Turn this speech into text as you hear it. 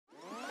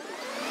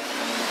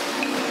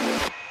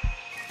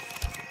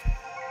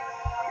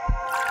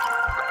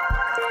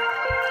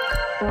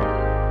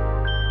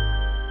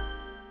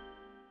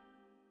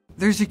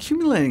There's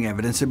accumulating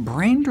evidence that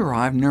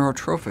brain-derived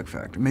neurotrophic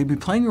factor may be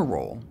playing a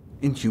role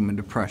in human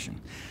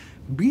depression.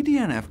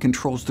 BDNF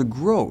controls the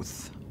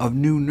growth of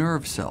new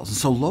nerve cells, and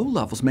so low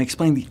levels may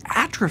explain the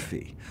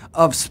atrophy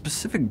of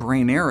specific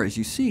brain areas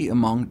you see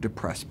among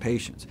depressed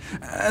patients.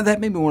 That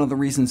may be one of the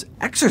reasons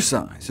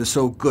exercise is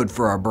so good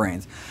for our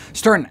brains.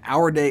 Start an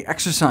hour-a-day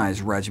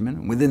exercise regimen,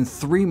 and within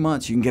 3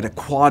 months you can get a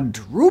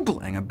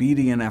quadrupling of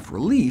BDNF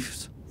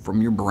reliefs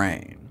from your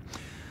brain.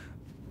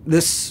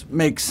 This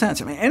makes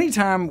sense.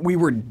 Anytime we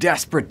were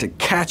desperate to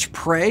catch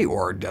prey,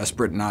 or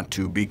desperate not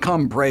to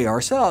become prey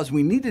ourselves,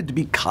 we needed to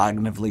be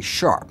cognitively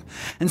sharp.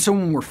 And so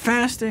when we're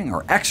fasting,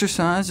 or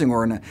exercising,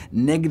 or in a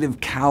negative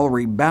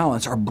calorie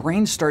balance, our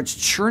brain starts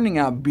churning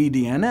out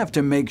BDNF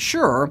to make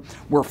sure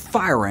we're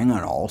firing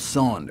on all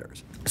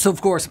cylinders. So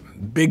of course,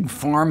 Big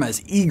Pharma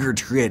is eager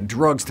to create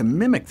drugs to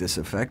mimic this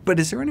effect, but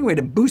is there any way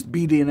to boost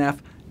BDNF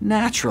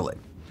naturally?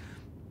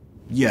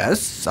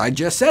 Yes, I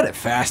just said it,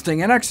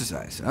 fasting and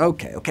exercise.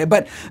 OK,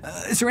 but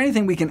is there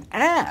anything we can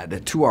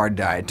add to our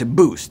diet to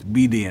boost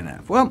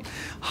BDNF? Well,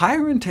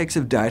 higher intakes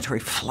of dietary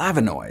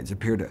flavonoids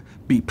appear to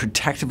be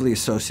protectively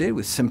associated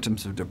with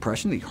symptoms of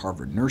depression. The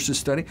Harvard Nurses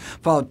study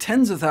followed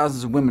tens of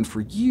thousands of women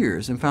for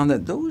years and found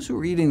that those who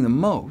were eating the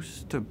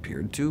most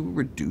appeared to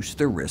reduce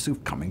their risk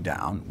of coming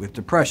down with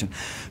depression.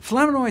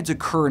 Flavonoids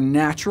occur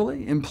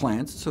naturally in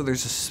plants, so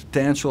there's a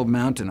substantial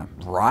amount in a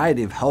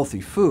variety of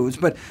healthy foods,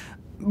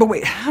 But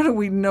wait, how do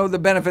we know the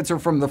benefits are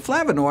from the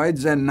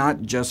flavonoids and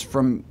not just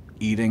from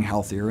eating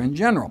healthier in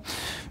general?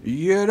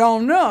 You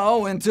don't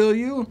know until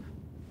you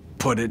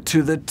put it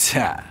to the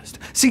test.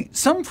 See,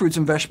 some fruits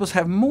and vegetables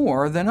have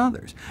more than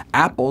others.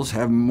 Apples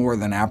have more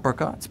than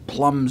apricots,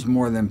 plums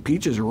more than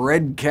peaches,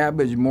 red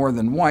cabbage more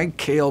than white,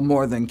 kale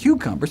more than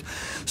cucumbers.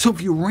 So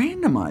if you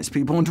randomize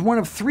people into one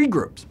of 3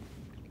 groups,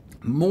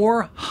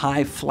 more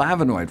high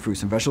flavonoid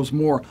fruits and vegetables,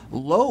 more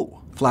low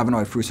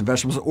flavonoid fruits and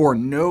vegetables, or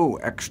no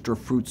extra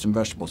fruits and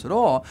vegetables at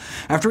all,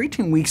 after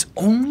 18 weeks,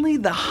 only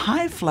the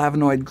high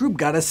flavonoid group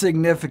got a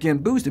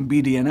significant boost in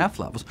BDNF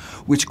levels,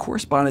 which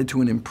corresponded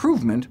to an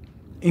improvement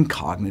in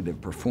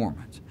cognitive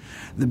performance.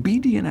 The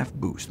BDNF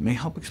boost may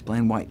help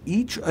explain why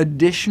each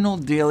additional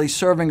daily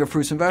serving of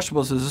fruits and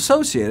vegetables is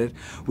associated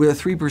with a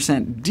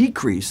 3%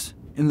 decrease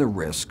in the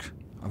risk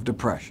of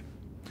depression.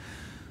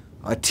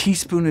 A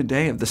teaspoon a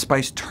day of the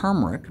spice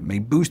turmeric may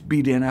boost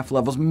BDNF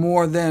levels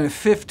more than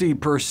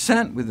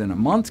 50% within a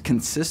month,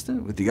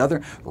 consistent with the other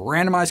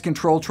randomized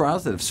controlled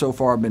trials that have so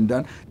far been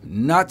done.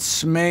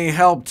 Nuts may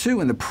help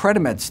too. In the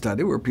Predimed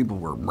study, where people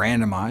were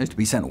randomized to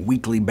be sent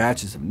weekly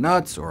batches of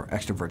nuts or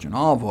extra virgin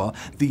olive oil,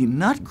 the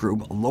nut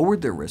group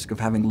lowered their risk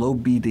of having low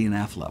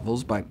BDNF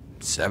levels by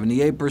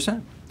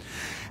 78%.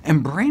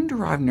 And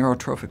brain-derived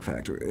neurotrophic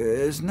factor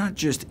is not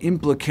just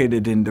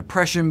implicated in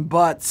depression,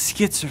 but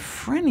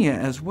schizophrenia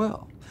as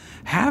well.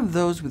 Have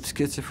those with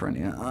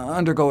schizophrenia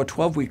undergo a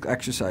 12-week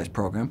exercise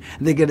program,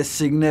 and they get a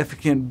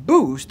significant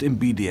boost in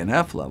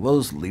BDNF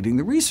levels, leading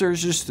the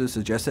researchers to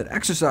suggest that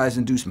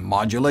exercise-induced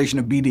modulation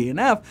of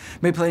BDNF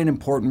may play an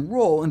important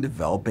role in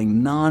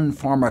developing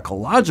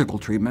non-pharmacological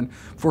treatment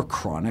for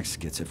chronic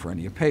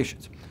schizophrenia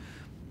patients.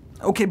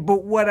 OK,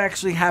 but what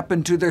actually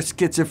happened to their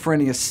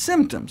schizophrenia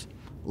symptoms?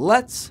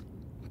 Let's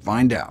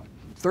find out.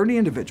 30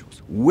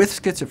 individuals with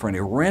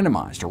schizophrenia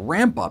randomized to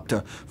ramp up to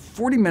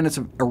 40 minutes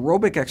of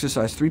aerobic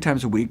exercise 3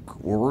 times a week,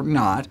 or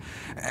not,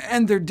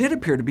 and there did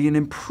appear to be an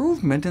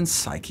improvement in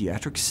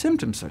psychiatric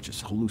symptoms such as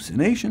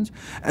hallucinations,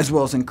 as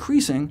well as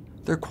increasing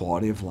their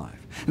quality of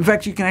life. In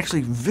fact, you can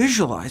actually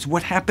visualize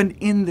what happened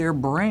in their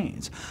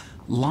brains.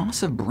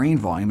 Loss of brain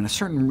volume in a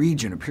certain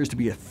region appears to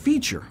be a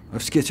feature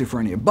of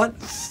schizophrenia, but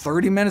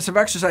 30 minutes of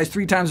exercise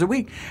 3 times a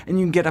week, and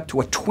you can get up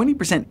to a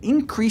 20%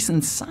 increase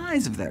in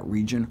size of that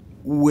region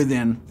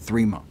within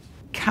 3 months.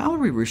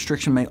 Calorie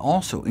restriction may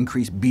also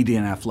increase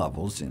BDNF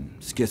levels in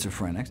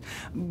schizophrenics,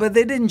 but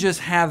they didn't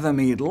just have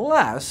them eat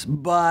less,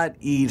 but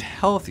eat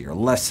healthier,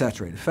 less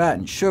saturated fat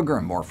and sugar,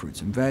 and more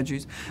fruits and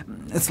veggies.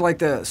 It's like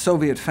the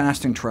Soviet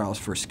fasting trials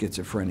for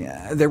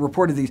schizophrenia. They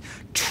reported these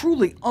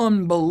truly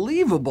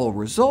unbelievable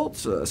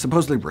results,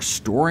 supposedly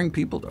restoring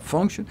people to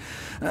function.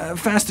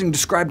 Fasting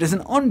described as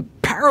an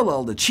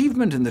unparalleled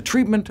achievement in the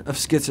treatment of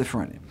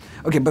schizophrenia.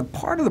 OK, but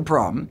part of the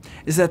problem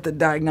is that the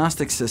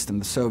diagnostic system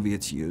the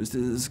Soviets used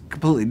is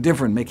completely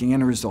different, making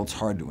end results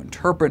hard to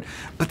interpret,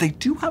 but they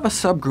do have a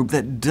subgroup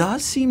that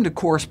does seem to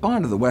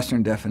correspond to the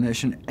Western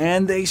definition,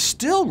 and they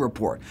still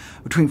report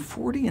between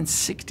 40 and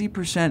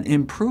 60%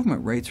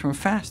 improvement rates from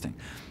fasting.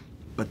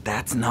 But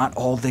that's not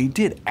all they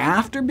did.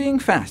 After being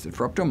fasted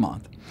for up to a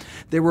month,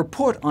 they were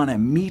put on a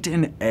meat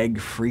and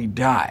egg-free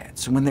diet.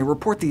 So when they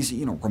report these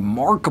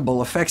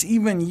remarkable effects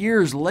even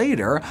years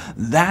later,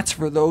 that's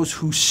for those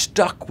who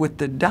stuck with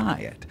the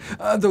diet.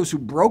 Those who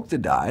broke the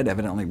diet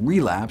evidently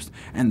relapsed,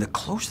 and the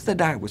closer the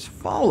diet was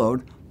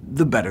followed,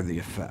 the better the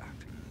effect.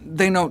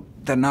 They note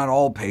that not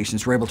all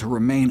patients were able to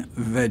remain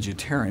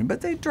vegetarian,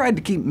 but they tried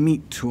to keep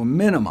meat to a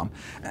minimum.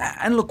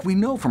 And look, we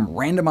know from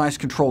randomized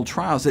controlled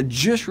trials that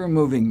just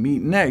removing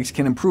meat and eggs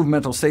can improve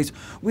mental states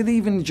with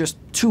even just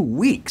 2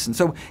 weeks. And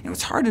so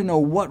it's hard to know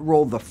what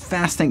role the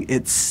fasting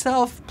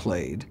itself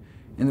played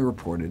in the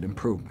reported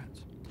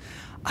improvements.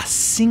 A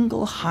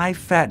single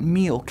high-fat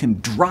meal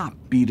can drop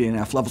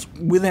BDNF levels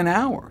within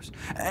hours,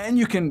 and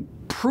you can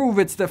prove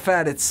it's the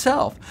fat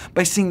itself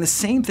by seeing the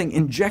same thing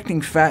injecting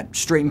fat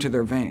straight into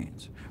their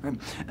veins.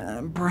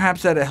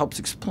 Perhaps that helps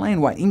explain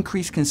why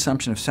increased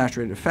consumption of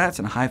saturated fats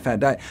and a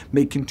high-fat diet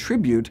may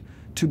contribute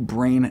to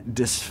brain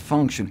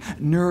dysfunction,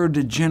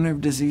 neurodegenerative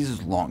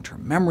diseases,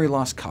 long-term memory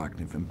loss,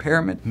 cognitive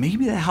impairment.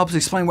 Maybe that helps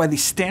explain why the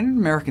standard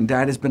American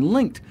diet has been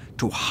linked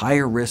to a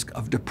higher risk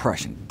of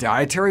depression,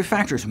 dietary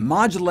factors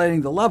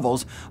modulating the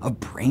levels of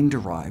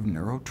brain-derived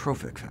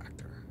neurotrophic factor.